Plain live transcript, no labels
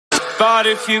But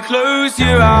if you close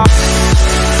your eyes.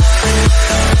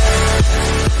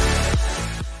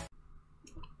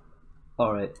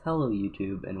 Alright, hello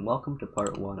YouTube, and welcome to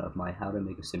part 1 of my How to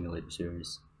Make a Simulator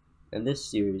series. In this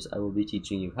series, I will be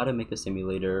teaching you how to make a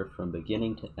simulator from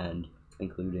beginning to end,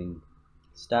 including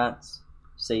stats,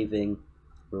 saving,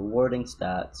 rewarding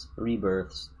stats,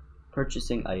 rebirths,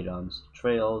 purchasing items,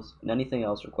 trails, and anything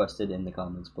else requested in the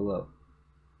comments below.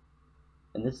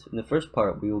 In the first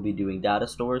part, we will be doing data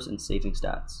stores and saving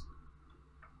stats.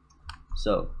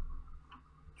 So,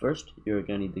 first, you're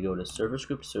going to need to go to Server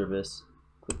Script Service,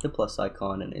 click the plus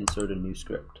icon, and insert a new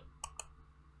script.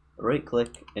 Right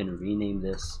click and rename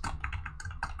this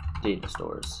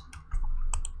DataStores.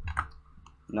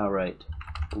 Now write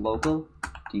local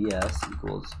ds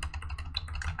equals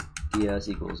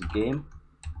game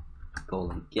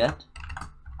get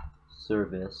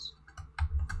service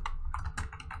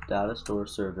data store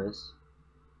service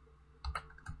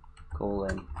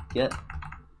get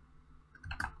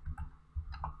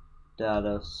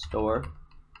data store.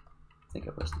 I think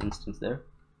I pressed instance there.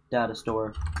 Data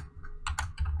store.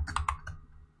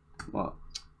 Well,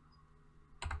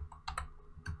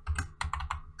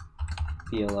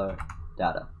 PLR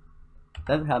data. If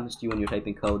ever happens to you when you're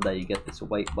typing code that you get this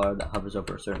white bar that hovers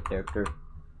over a certain character,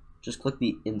 just click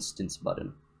the instance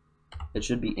button. It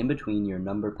should be in between your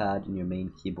number pad and your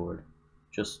main keyboard,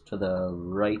 just to the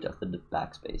right of the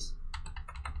backspace.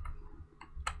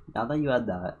 Now that you add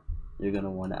that, you're going to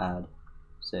want to add,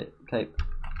 type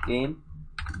game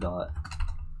dot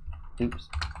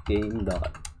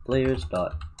player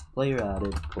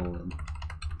added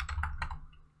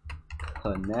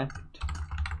connect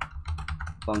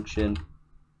function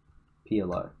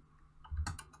PLR.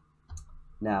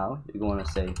 Now you're going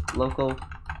to say local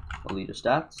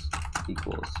leaderstats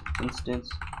equals instance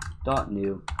dot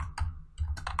new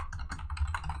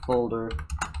folder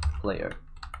player.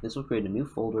 This will create a new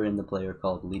folder in the player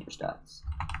called leaderstats.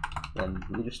 Then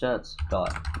leaderstats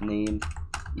dot name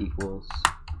equals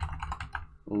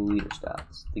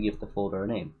leaderstats to give the folder a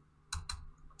name.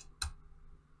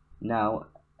 Now,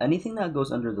 anything that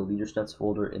goes under the leaderstats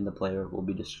folder in the player will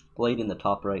be displayed in the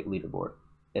top right leaderboard.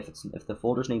 If the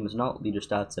folder's name is not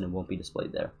leaderstats, then it won't be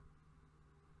displayed there.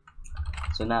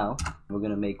 So now we're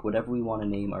gonna make whatever we want to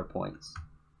name our points.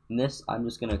 In this, I'm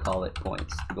just gonna call it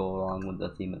points to go along with the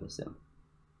theme of the sim.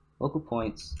 Local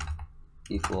points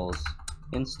equals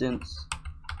instance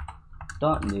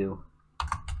dot new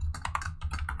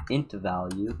int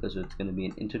value, because it's going to be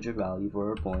an integer value for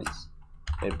our points,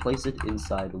 and place it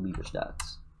inside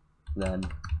leaderstats. Then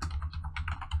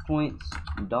points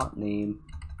dot name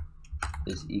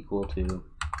is equal to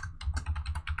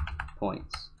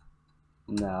points.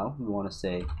 Now we want to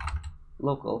say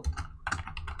local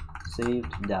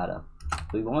saved data.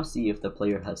 We want to see if the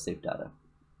player has saved data.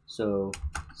 So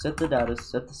set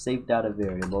the saved data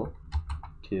variable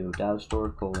to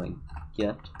DataStore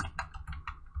get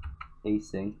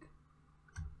async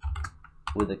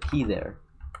with a key there,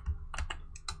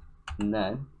 and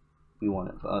then we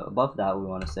want to above that we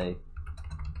want to say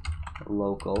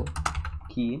local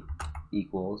key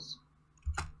equals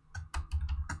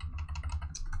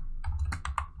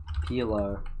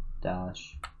plr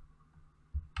dash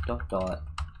dot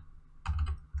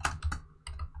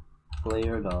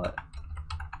player dot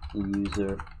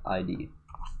user ID.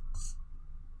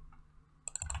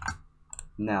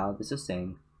 Now this is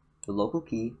saying the local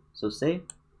key, so say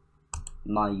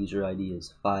my user ID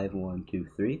is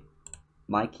 5123,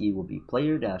 my key will be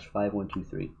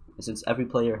player-5123, and since every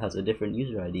player has a different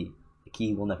user ID, the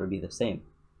key will never be the same.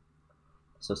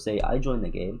 So say I join the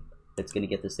game, it's going to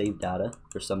get the saved data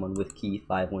for someone with key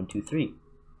 5123.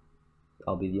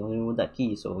 I'll be the only one with that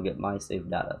key, so we'll get my saved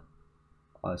data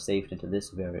saved into this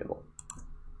variable.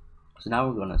 So now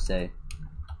we're going to say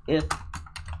if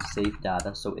saved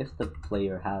data, so if the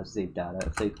player has saved data,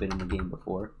 if they've been in the game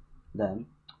before, then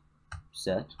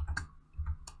set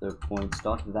their points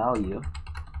dot value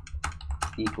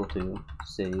equal to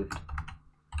saved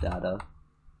data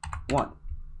 1,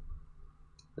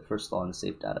 the first law in the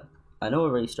saved data. I know it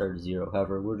already started at 0,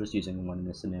 however we're just using 1 in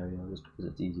this scenario just because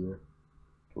it's easier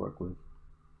to work with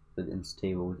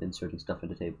inserting stuff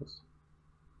into tables.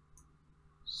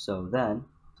 So then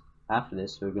after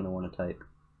this we're going to want to type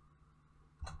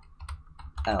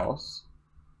else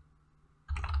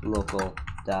local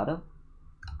data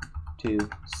to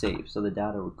save. So the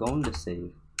data we're going to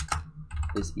save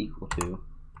is equal to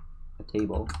a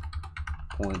table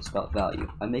points.value.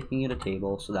 I'm making it a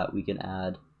table so that we can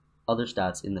add other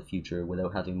stats in the future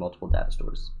without having multiple data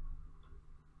stores.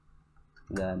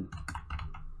 Then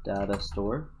data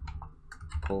store :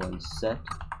 set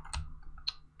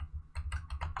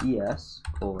ds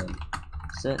colon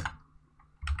set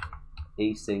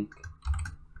async,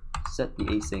 set the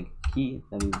async key,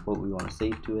 and what we want to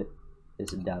save to it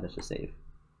is data to save.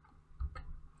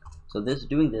 So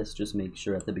doing this just makes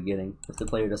sure at the beginning, if the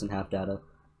player doesn't have data,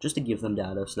 just to give them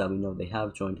data so that we know they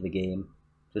have joined the game,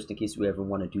 just in case we ever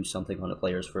want to do something on a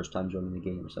player's first time joining the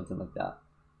game or something like that.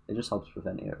 It just helps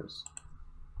prevent errors.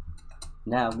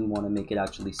 Now we want to make it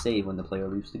actually save when the player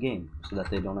leaves the game, so that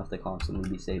they don't have to constantly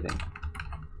be saving.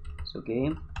 So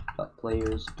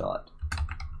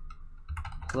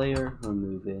game.players.player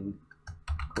removing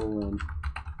colon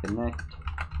connect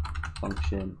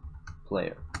function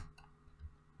player.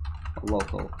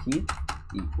 Local key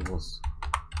equals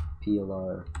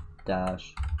plr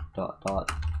dash dot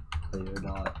player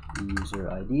dot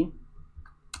user ID.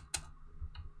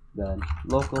 Then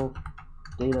local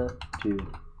data to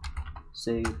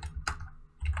save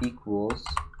equals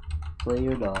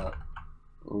player dot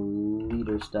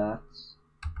leaderstats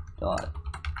dot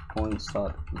points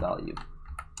dot value.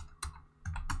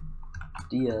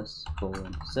 ds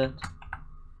colon set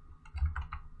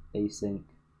async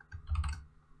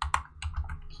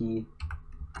key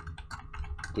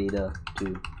data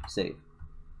to save.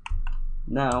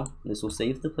 Now this will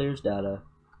save the player's data,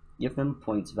 give them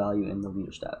points value in the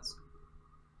leader stats.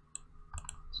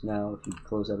 So now if you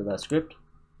close out of that script,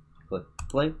 click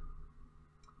play.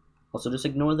 Also just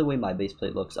ignore the way my base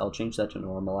plate looks. I'll change that to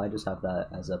normal. I just have that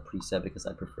as a preset because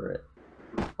I prefer it.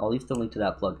 I'll leave the link to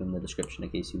that plugin in the description in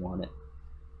case you want it.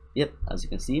 Yep, as you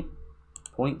can see,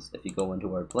 points. If you go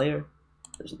into our player,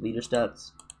 there's leader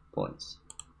stats, points.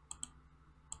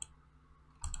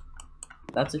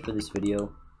 That's it for this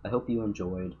video. I hope you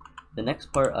enjoyed. The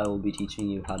next part I will be teaching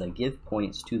you how to give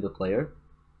points to the player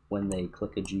when they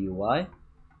click a GUI,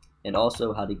 and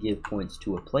also how to give points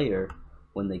to a player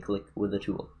when they click with a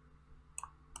tool.